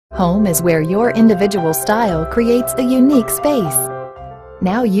Home is where your individual style creates a unique space.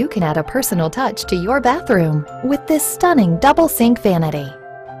 Now you can add a personal touch to your bathroom with this stunning double sink vanity.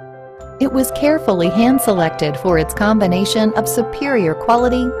 It was carefully hand-selected for its combination of superior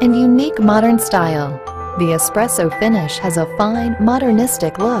quality and unique modern style. The espresso finish has a fine,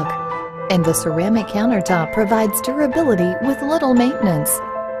 modernistic look, and the ceramic countertop provides durability with little maintenance.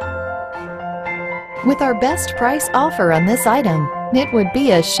 With our best price offer on this item, it would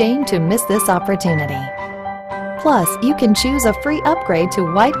be a shame to miss this opportunity. Plus, you can choose a free upgrade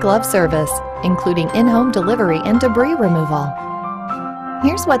to white glove service, including in-home delivery and debris removal.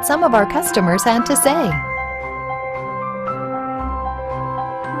 Here's what some of our customers had to say.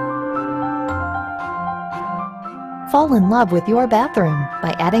 Fall in love with your bathroom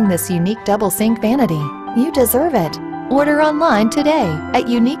by adding this unique double sink vanity. You deserve it. Order online today at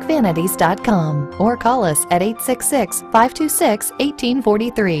uniquevanities.com or call us at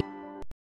 866-526-1843.